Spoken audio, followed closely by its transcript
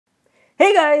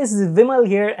Hey guys, Vimal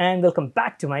here and welcome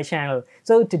back to my channel.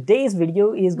 So today's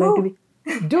video is going to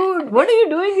be... Dude, what are you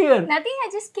doing here? Nothing, I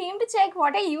just came to check.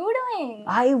 What are you doing?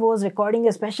 I was recording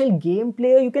a special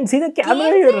gameplay. You can see the camera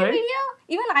Gameplay here, right? video?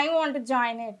 Even I want to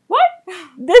join it. What?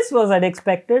 This was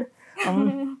unexpected.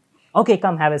 Okay,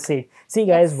 come have a seat. See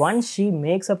guys, once she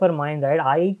makes up her mind, right,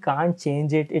 I can't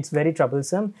change it. It's very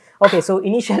troublesome. Okay, so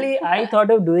initially I thought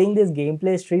of doing this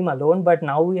gameplay stream alone, but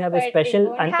now we have a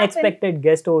special unexpected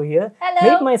guest over here.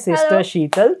 Hello. Meet my sister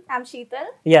Sheetal. I'm Sheetal.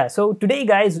 Yeah, so today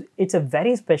guys, it's a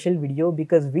very special video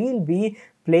because we'll be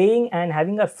playing and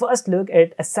having our first look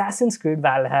at Assassin's Creed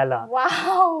Valhalla.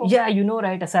 Wow. Yeah, you know,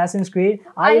 right, Assassin's Creed.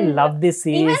 I love this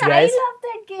series, even guys. I love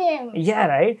that game. Yeah,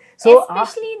 right. So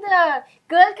especially the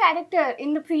girl character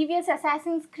in the previous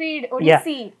Assassin's Creed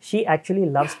Odyssey. Yeah, she actually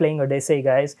loves playing Odyssey,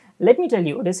 guys. Let me tell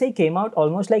you, Odyssey came out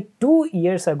almost like 2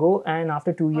 years ago, and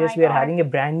after 2 years, we are having a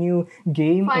brand new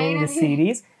game in this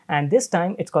series. And this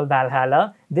time it's called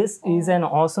Valhalla. This is an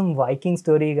awesome Viking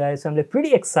story, guys. So I'm like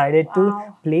pretty excited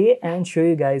to play and show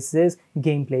you guys this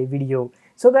gameplay video.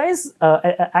 So guys,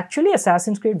 actually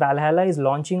Assassin's Creed Valhalla is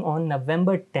launching on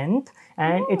November 10th.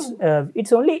 And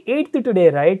it's only 8th today,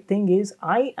 right? Thing is,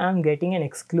 I am getting an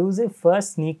exclusive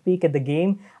first sneak peek at the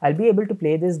game. I'll be able to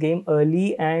play this game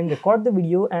early and record the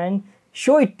video and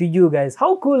show it to you guys.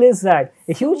 How cool is that?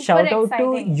 A huge shout out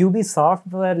to Ubisoft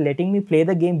for letting me play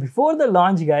the game before the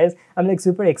launch, guys. I'm like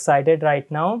super excited right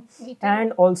now.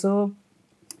 And also,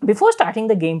 before starting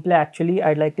the gameplay, actually,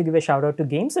 I'd like to give a shout out to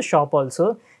Games the Shop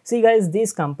also. See guys,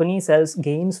 this company sells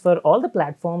games for all the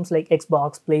platforms like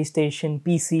Xbox, PlayStation,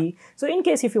 PC. So in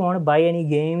case if you want to buy any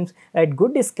games at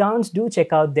good discounts, do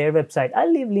check out their website.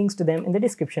 I'll leave links to them in the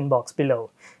description box below.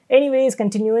 Anyways,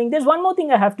 continuing, there's one more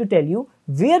thing I have to tell you.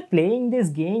 We're playing this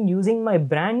game using my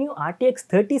brand new RTX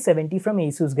 3070 from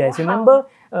Asus, guys. Remember,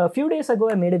 a few days ago,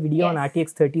 I made a video on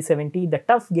RTX 3070, the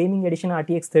tough gaming edition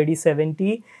RTX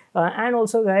 3070. And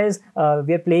also, guys,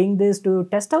 we're playing this to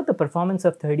test out the performance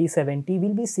of 3070.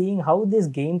 We'll be seeing how this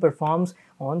game performs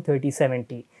on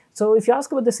 3070. So if you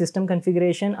ask about the system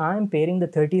configuration, I'm pairing the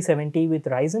 3070 with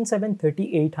Ryzen 7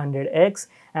 3800X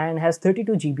and has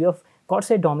 32 GB of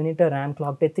Corsair Dominator RAM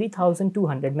clocked at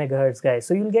 3200 MHz, guys.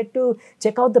 So you'll get to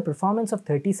check out the performance of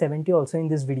 3070 also in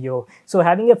this video. So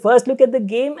having a first look at the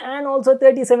game and also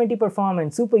 3070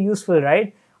 performance, super useful,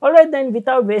 right? Alright then,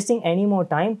 without wasting any more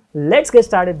time, let's get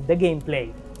started with the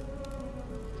gameplay.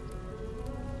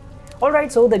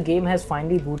 Alright, so the game has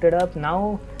finally booted up.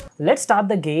 Now let's start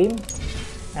the game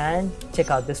and check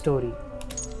out the story.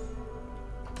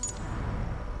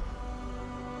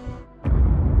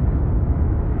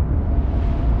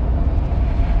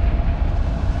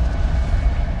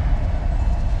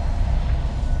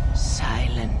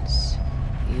 Silence,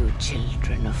 you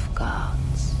children of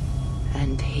gods,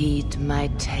 and heed my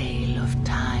tale of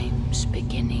time's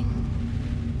beginning.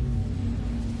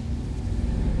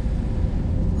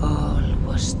 All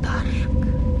was dark.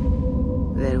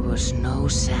 There was no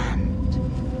sand.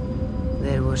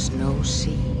 There was no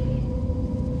sea,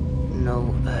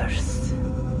 no earth,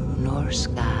 nor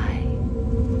sky,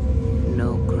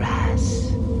 no grass,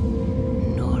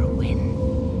 nor wind.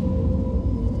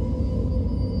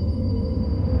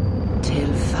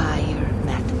 Till fire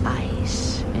met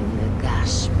ice in the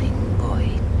gasping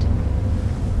void.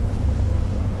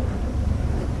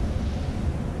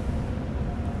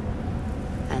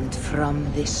 And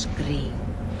from this scream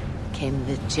came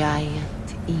the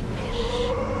giant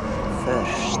Ymir,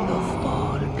 first of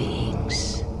all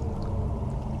beings.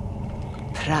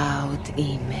 Proud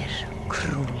Ymir,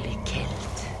 cruelly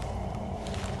killed,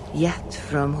 yet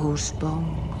from whose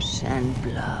bones and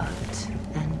blood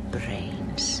and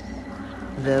brains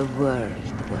the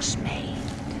world was made.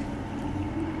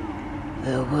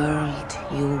 The world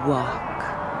you walk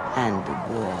and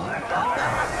war upon.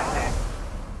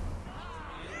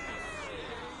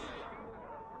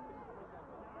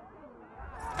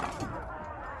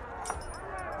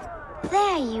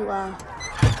 There you are.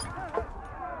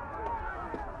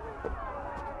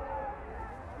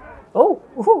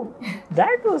 Oh,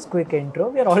 that was quick intro.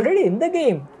 We are already in the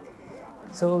game.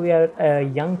 So we are a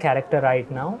young character right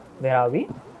now. Where are we?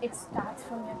 It starts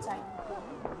from your childhood.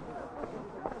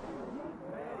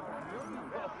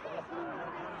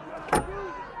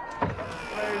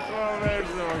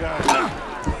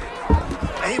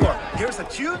 Eivor, here's a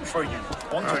tune for you.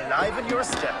 Want to liven your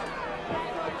step.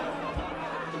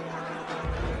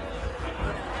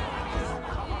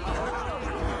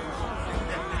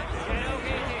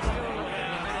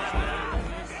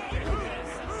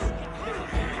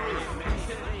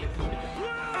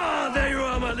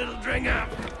 a little dringer.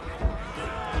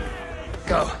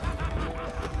 Go.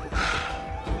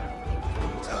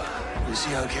 You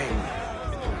see our king?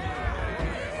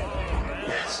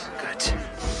 Yes, good.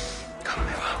 Come,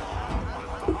 Eva.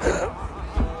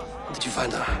 Did you find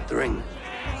the ring?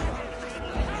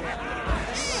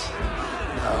 Yes.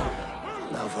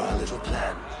 Now for our little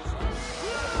plan.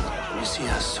 When you see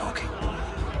us talking,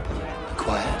 be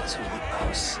quiet as a wood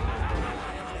mouse,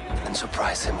 and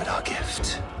surprise him with our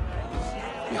gift.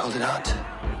 You hold it out,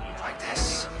 like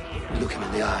this. You look him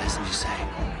in the eyes and you say,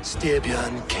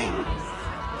 Styrbjörn King,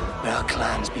 may our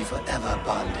clans be forever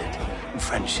bonded in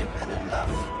friendship and in love.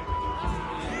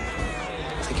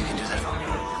 I think you can do that for me.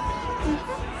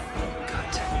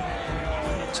 Good.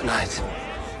 Tonight,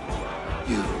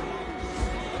 you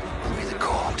will be the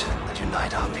cord that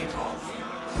unite our people.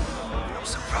 I'm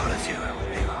so proud of you,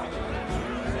 Eva.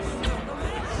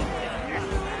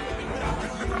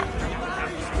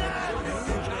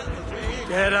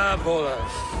 Get up,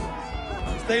 Olaf.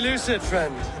 Stay lucid,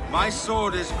 friend. My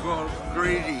sword is called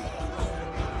Greedy.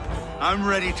 I'm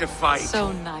ready to fight.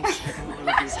 So nice having all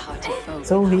of these hearty folk.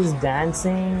 So he's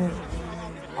dancing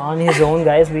on his own,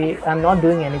 guys. I'm not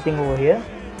doing anything over here.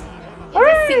 You're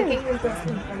just sinking with those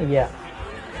people. Yeah.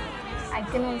 I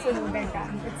can also do that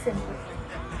dance. It's simple.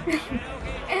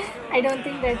 I don't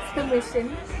think that's the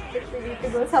mission. We need to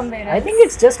go somewhere else. I think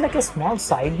it's just like a small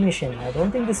side mission. I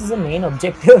don't think this is a main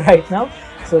objective right now.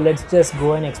 So let's just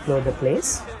go and explore the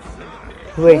place.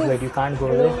 Wait, you can't go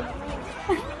there.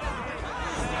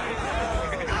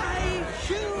 I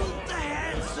killed the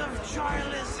heads of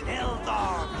joyless hill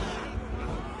dogs.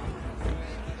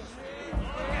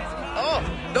 Oh,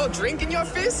 no drink in your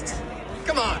fist?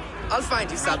 Come on, I'll find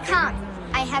you I something. can't.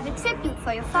 I have a tribute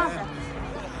for your father.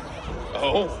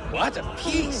 Oh, what a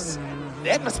piece.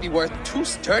 That must be worth 2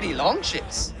 sturdy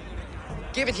longships.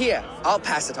 Give it here, I'll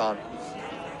pass it on.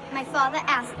 My father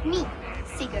asked me,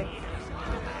 Sigurd.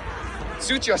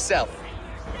 Suit yourself.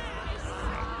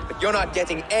 But you're not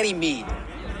getting any mead.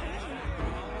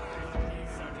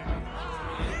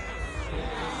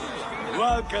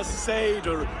 Like a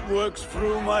satyr works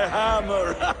through my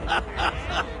hammer.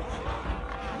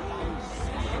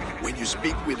 When you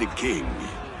speak with the king,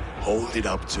 hold it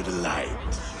up to the light.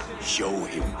 Show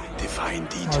him the fine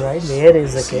details. Alright, there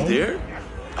is the See king. there?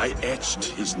 I etched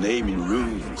his name in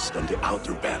runes on the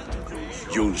outer band.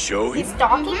 You'll show him? He's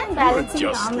talking and balancing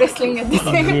just arm like wrestling at the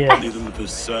same Yeah. time. Little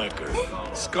berserker.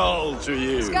 Skull to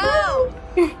you. Go!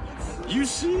 You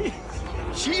see?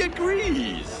 She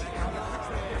agrees.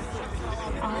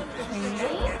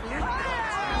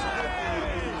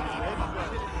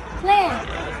 Claire,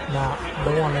 Nah,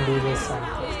 don't want to do this side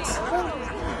quests.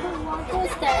 what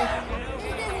was that?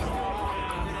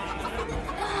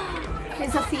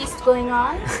 There's a feast going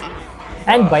on.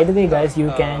 And by the way, guys,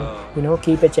 you can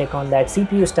keep a check on that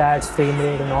CPU stats, frame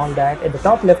rate, and all that at the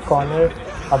top left corner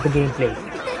of the gameplay.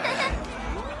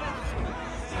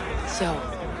 So,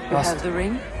 you have the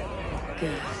ring?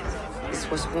 Good. This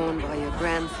was worn by your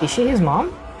grandfather Is she his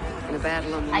mom? in a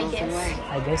battle on the I Northern guess. Way.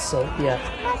 I guess so. Yeah.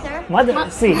 Mother,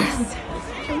 See.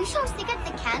 can we show Sigurd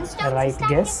the can stones Right we stacked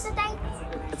guess. yesterday?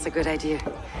 That's a good idea.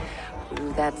 We'll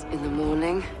do that in the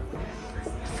morning.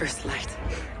 First light.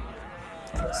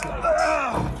 Things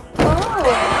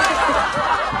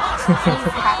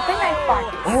happen at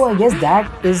parties. Oh, I guess that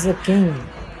is a king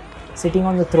sitting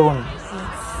on the throne.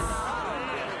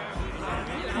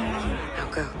 Now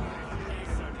go.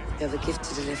 You have a gift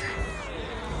to deliver.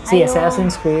 See, I know.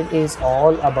 Assassin's Creed is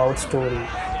all about story.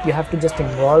 You have to just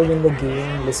involve in the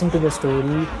game, listen to the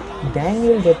story, then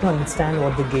you'll get to understand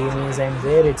what the game is and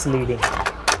where it's leading.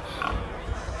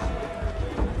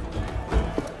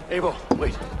 Abel,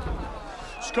 wait.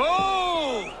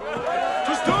 Skål!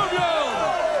 To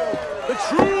Styrbjörn, the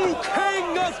true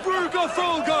king of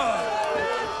Brugafolga!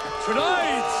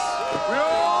 Tonight, we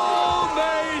all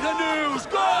made anew.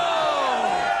 Skål!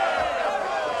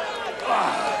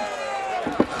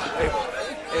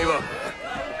 Ava.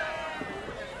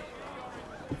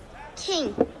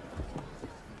 King,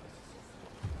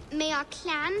 may our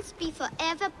clans be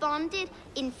forever bonded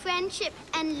in friendship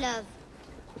and love.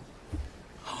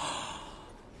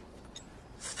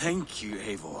 Thank you,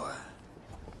 Eivor.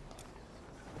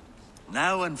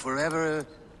 Now and forever,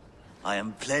 I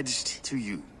am pledged to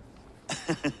you.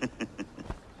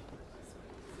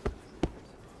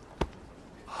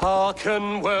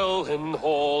 Hearken well in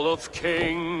Hall of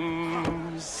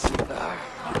Kings.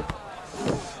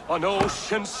 On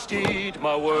ocean steed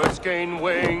my words gain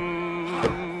wings.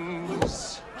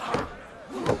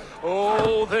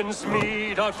 Oh, then's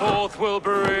mead I forth will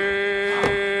bring.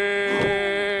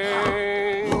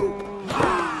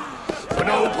 For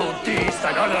noble deeds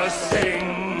I gonna sing.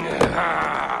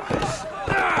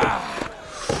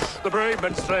 The brave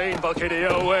men slain, Valhalla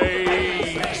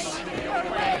awaits.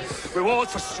 Reward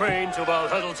for strain to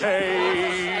Valhalla takes,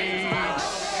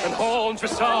 and horns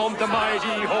resound the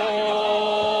mighty horn.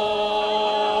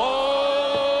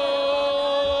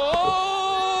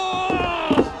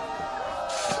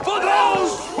 For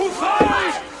those who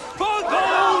fight! For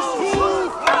those who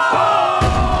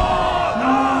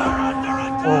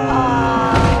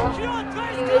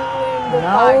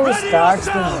Now starts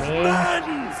the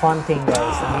main fun thing,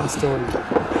 guys, the main story.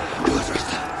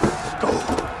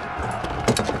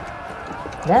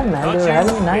 Damn, man, they were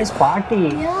having a nice party.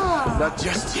 Yeah. Not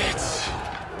just yet.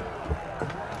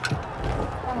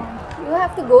 You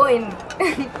have to go in.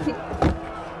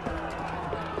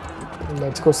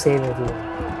 Let's go save everyone.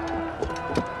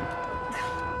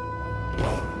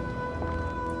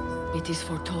 It is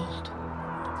foretold.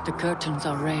 The curtains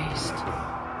are raised.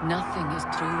 Nothing is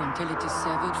true until it is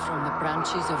severed from the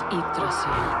branches of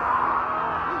Yggdrasil.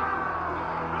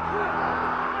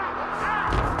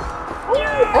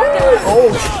 Oh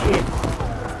shit!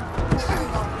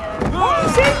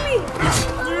 Save me!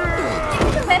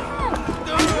 Give the weapon!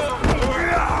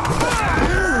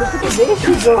 Look at the way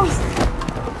she goes.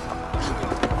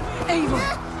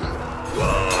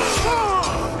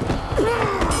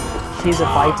 She's a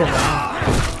fighter, man.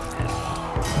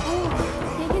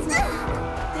 Take his weapon.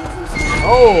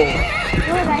 Oh!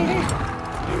 Go ride it.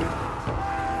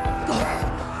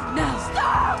 Now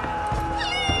stop!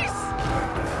 Please!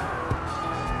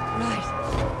 Right.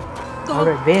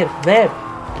 Alright, where?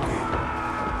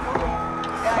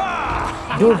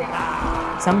 Dude,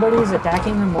 somebody is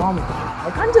attacking her mom.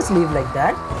 I can't just leave like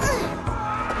that.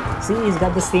 See, he's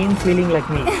got the same feeling like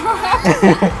me. Come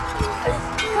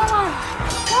on.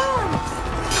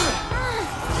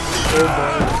 Oh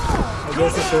boy. I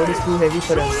guess the sword is too heavy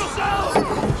for us.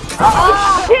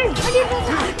 Oh, shit! What did you do?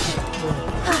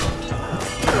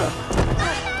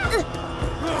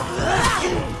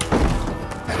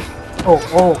 Oh.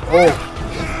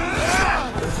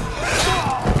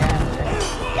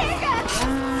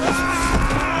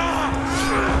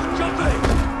 Jumping!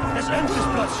 Let's end this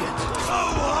bloodshed.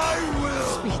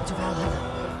 Speed to Valhalla.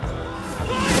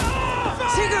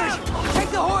 Sigurd! Take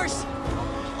the horse!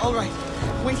 All right,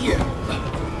 wait here.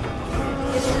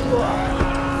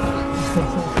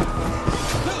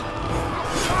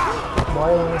 Boy, I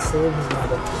want to save his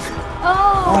mother.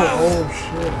 Oh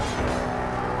shit.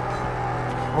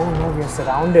 Oh no, we are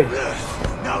surrounded.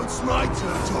 Now it's my turn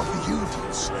to offer you to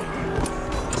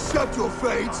enslave. Accept your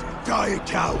fate, die a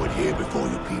coward here before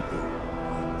your people,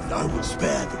 and I will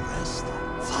spare the rest.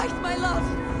 Fight, my love!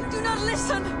 Do not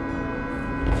listen!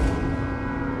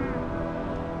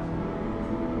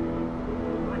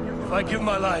 If I give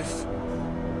my life,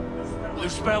 will you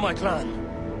spare my clan?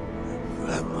 You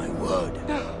have my word.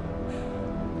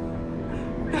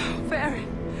 No, Aaron!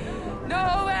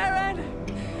 No, Aaron!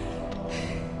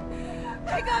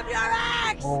 Pick up your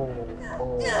axe! Oh.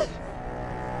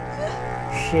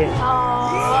 Shit.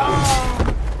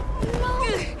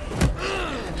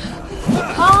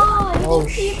 Oh,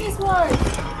 shit. This word.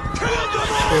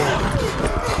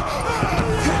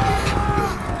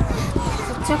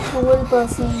 Such a cruel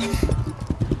person.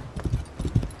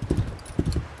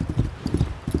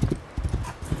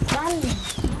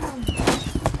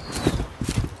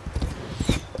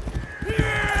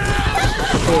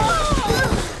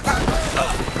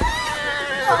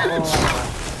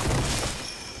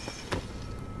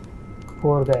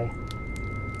 Poor guy.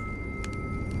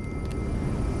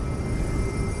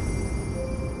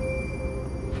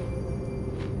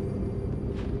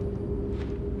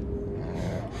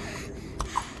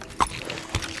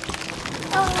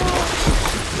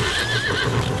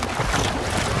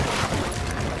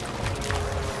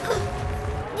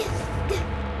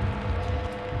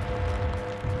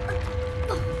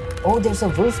 Oh, there's a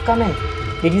wolf coming.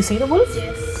 Did you see the wolf?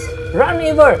 Yes. Run,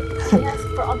 Eivor! Yes,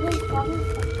 problem.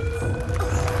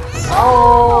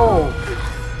 Oh!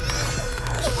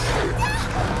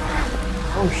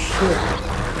 Oh shit.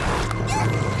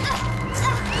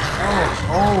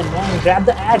 Oh man, grab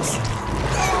the axe.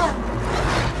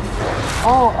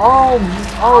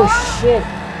 Oh shit.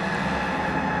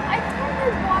 I can't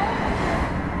revive.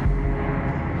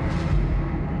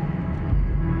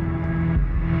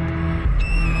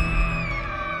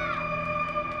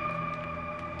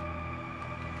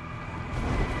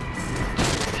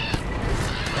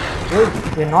 Wait,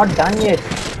 we're not done yet.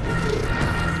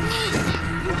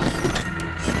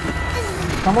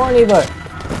 Come on, Eivor.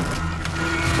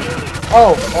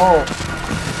 Oh.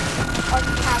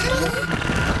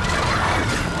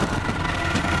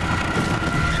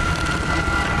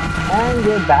 And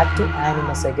we're back to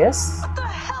Animus, I guess. What the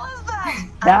hell is that?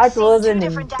 That was an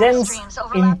intense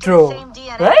intro,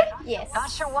 right? Yes. Not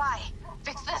sure why.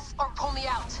 Fix this or pull me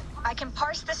out. I can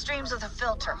parse the streams with a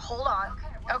filter. Hold on.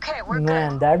 Okay, we're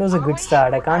Man, good. that was a good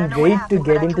start. I can't wait to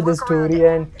get into the story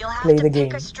and play the game.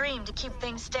 You'll have to pick a stream to keep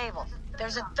things stable.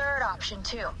 There's a third option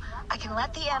too. I can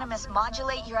let the animus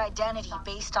modulate your identity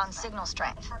based on signal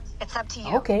strength. It's up to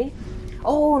you. Okay.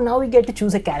 Oh, now we get to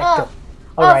choose a character.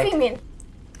 Alright. Female.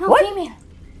 No, What? female.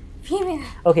 Female.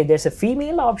 Okay, there's a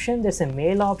female option, there's a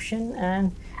male option,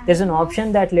 and there's an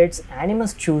option that lets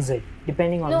animus choose it,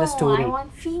 depending on the story. I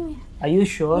want female. Are you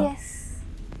sure? Yes.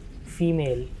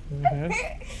 Female.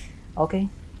 Okay.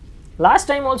 Last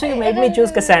time also you made me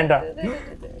choose Cassandra.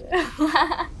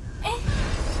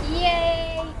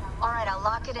 Yay! Alright, I'll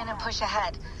lock it in and push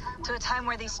ahead to a time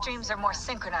where these streams are more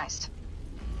synchronized.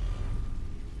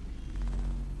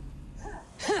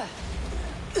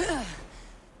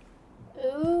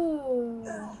 Ooh.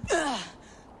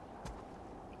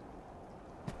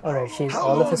 Alright, she's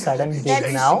all of a sudden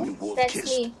big now. That's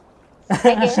me.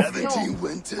 I guess. 17 No.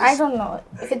 winters. I don't know.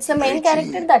 If it's the main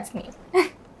character, that's me.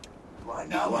 I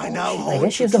now I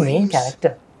guess she's the main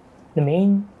character. The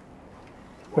main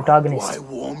protagonist. Why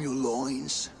warm your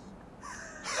loins?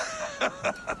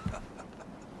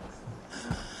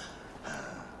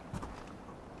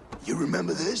 You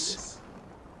remember this?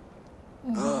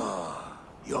 Ah,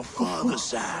 your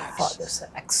father's axe. Father's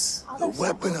axe. The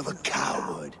weapon of a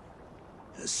coward.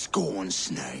 A scorned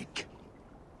snake.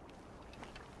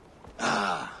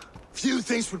 Ah, few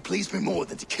things would please me more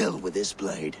than to kill with this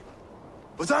blade.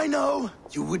 But I know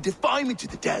you would defy me to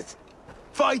the death,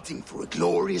 fighting for a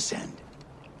glorious end.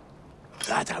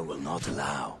 That I will not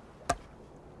allow.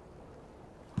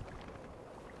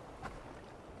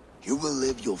 You will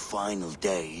live your final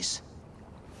days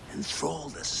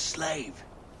enthralled as a slave,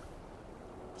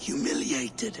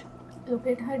 humiliated. Look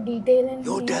at her detail and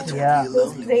Your death will Yeah. be a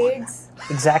those lonely one. grades.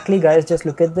 Exactly, guys. Just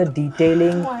look at the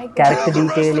detailing, Oh my God. character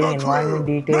detailing, environment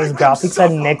details. Graphics are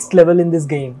next level in this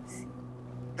game.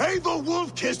 Ava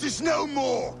Wolfkiss is no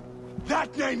more.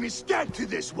 That name is dead to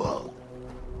this world.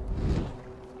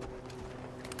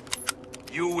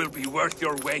 You will be worth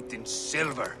your weight in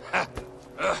silver. Ha.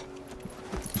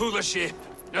 To the ship.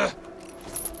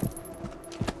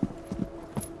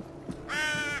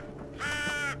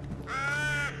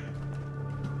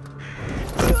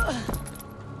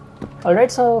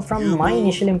 Alright, so from my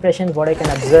initial impressions, what I can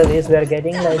observe is we are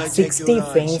getting like 60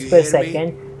 frames per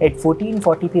second at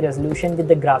 1440p resolution with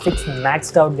the graphics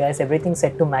maxed out, guys. Everything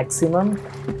set to maximum.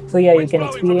 So yeah, you can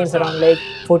experience around like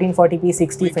 1440p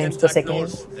 60 frames per second.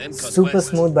 Super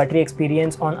smooth battery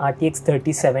experience on RTX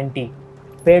 3070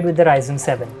 paired with the Ryzen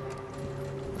 7.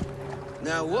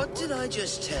 Now, what did I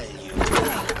just tell you?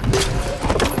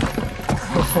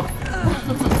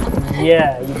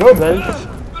 Yeah, you go, girl.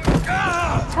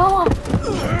 Come on. I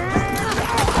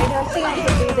don't think I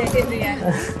can do that in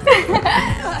reality.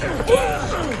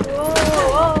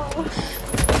 Whoa.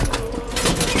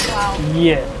 Wow.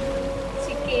 Yeah.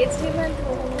 She caged him and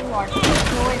threw him in water.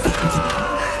 No escape.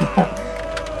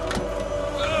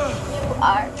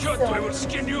 You are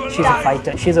so... She's a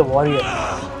fighter. She's a warrior.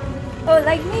 Oh,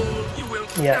 like me? You will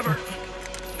Yeah.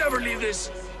 never leave this.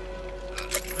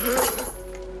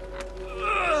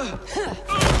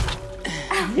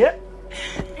 Yeah.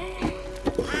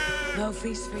 No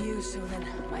feast for you, Sunan.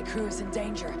 My crew is in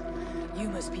danger. You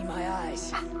must be my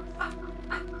eyes.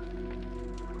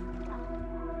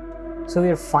 So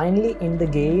we're finally in the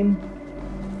game.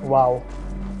 Wow.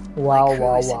 Wow,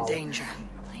 wow, wow. Danger.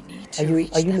 I need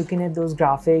to Are you looking at those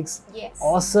graphics? Yes.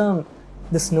 Awesome.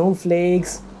 The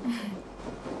snowflakes.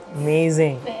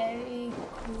 Amazing. Very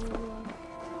cool.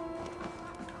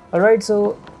 Alright,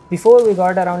 so before we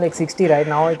got around like 60, right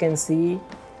now I can see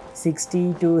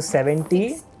 60 to 70,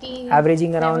 60,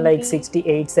 averaging around like 70,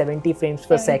 68, 70 frames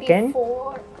per second.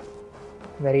 74.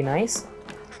 Very nice.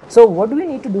 So what do we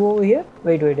need to do over here?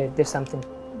 Wait, there's something.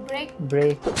 Break.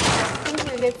 Break. I think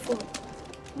we'll get food.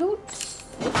 Loot.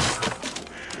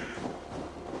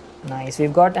 Nice.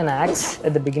 We've got an axe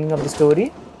at the beginning of the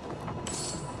story.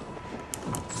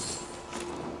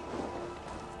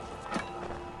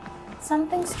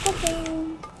 Something's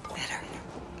cooking.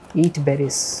 Eat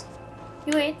berries.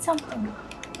 You ate something.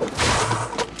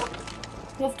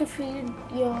 You have to feed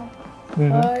your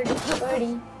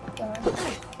birdie.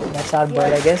 That's our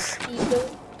bird, I guess.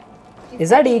 Eagle. Is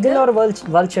that eagle or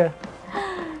vulture?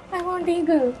 I want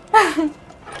eagle.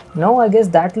 No, I guess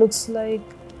that looks like...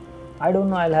 I don't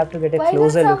know, I'll have to get a Why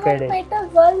closer does look at someone it. pet a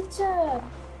vulture?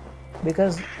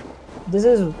 Because this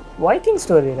is Viking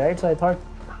story, right? So I thought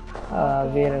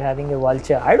we're having a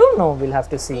vulture. I don't know, we'll have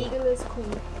to see. Eagle is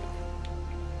cool.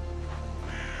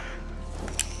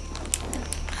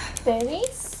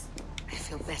 berries? I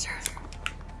feel better.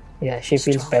 Yeah, she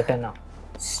feels better now.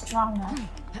 Stronger.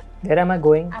 Where am I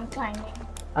going? I'm climbing.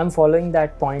 I'm following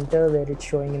that pointer where it's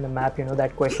showing in the map, you know,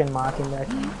 that question mark in that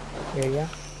area.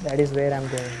 That is where I'm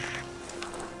going.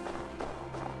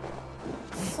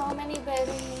 So many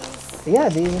berries. Yeah,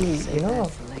 they will, you know,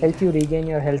 help you regain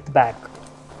your health back.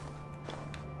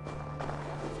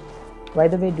 By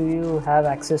the way, do you have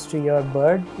access to your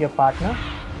bird, your partner?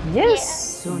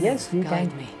 Yes, yes, you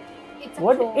can. It's a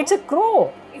What? crow. It's a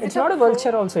crow. Is It's it a not a crow?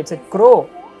 vulture also, it's a crow.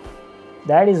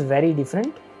 That is very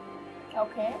different.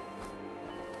 Okay.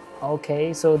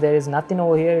 Okay, so there is nothing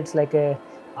over here. It's like a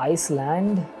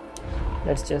Iceland.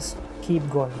 Let's just keep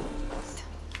going.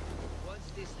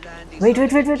 Wait.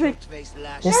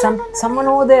 There's someone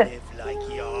over there.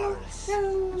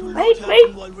 Wait.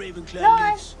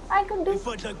 No, I could do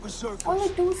only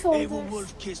 2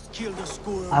 soldiers.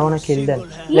 I want to kill them.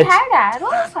 He had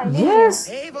arrows? I didn't Yes.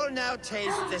 Abel now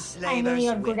taste the know. I know slaver's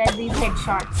you're good wit. at these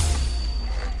headshots.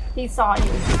 He saw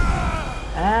you.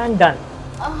 And done.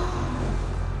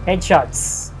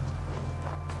 Headshots.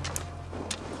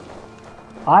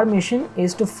 Our mission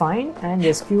is to find and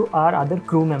rescue our other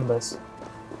crew members.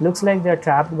 Looks like they're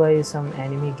trapped by some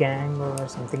enemy gang or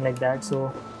something like that.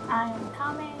 So I'm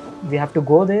coming. we have to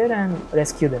go there and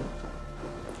rescue them.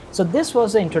 So this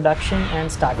was the introduction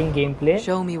and starting gameplay.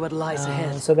 Show me what lies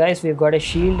ahead. So guys, we've got a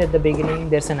shield at the beginning.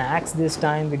 There's an axe this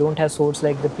time. We don't have swords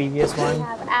like the previous We one.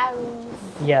 have arrows.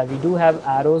 Yeah, we do have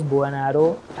arrows, bow and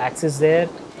arrow, axes there.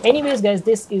 Anyways guys,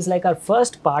 this is like our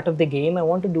first part of the game. I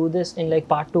want to do this in like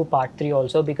part 2, part 3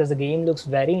 also, because the game looks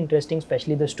very interesting,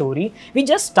 especially the story. We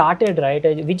just started, right?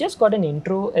 We just got an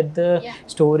intro at the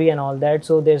story and all that,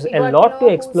 so there's a lot to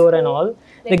explore and all.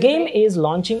 The game is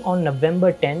launching on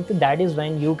November 10th. That is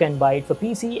when you can buy it for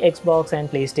PC, Xbox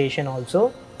and PlayStation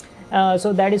also.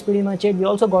 So that is pretty much it. We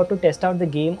also got to test out the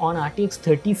game on RTX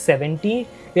 3070.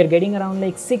 We are getting around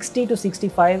like 60 to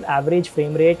 65 average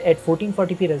frame rate at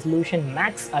 1440p resolution,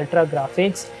 max ultra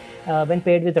graphics when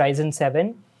paired with Ryzen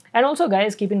 7. And also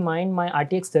guys, keep in mind my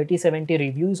RTX 3070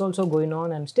 review is also going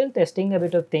on. I'm still testing a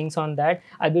bit of things on that.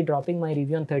 I'll be dropping my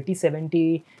review on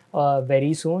 3070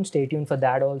 very soon. Stay tuned for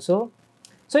that also.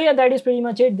 So yeah, that is pretty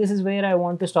much it. This is where I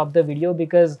want to stop the video,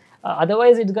 because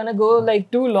otherwise it's gonna go like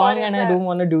too long and I don't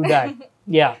want to do that.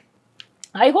 Yeah.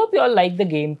 I hope you all liked the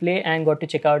gameplay and got to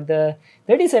check out the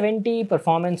 3070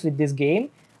 performance with this game.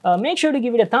 Make sure to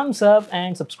give it a thumbs up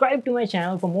and subscribe to my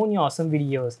channel for more new awesome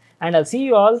videos. And I'll see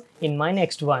you all in my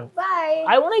next one. Bye.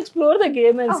 I want to explore the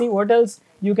game and see what else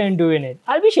you can do in it.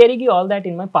 I'll be sharing you all that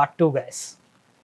in my part 2 guys.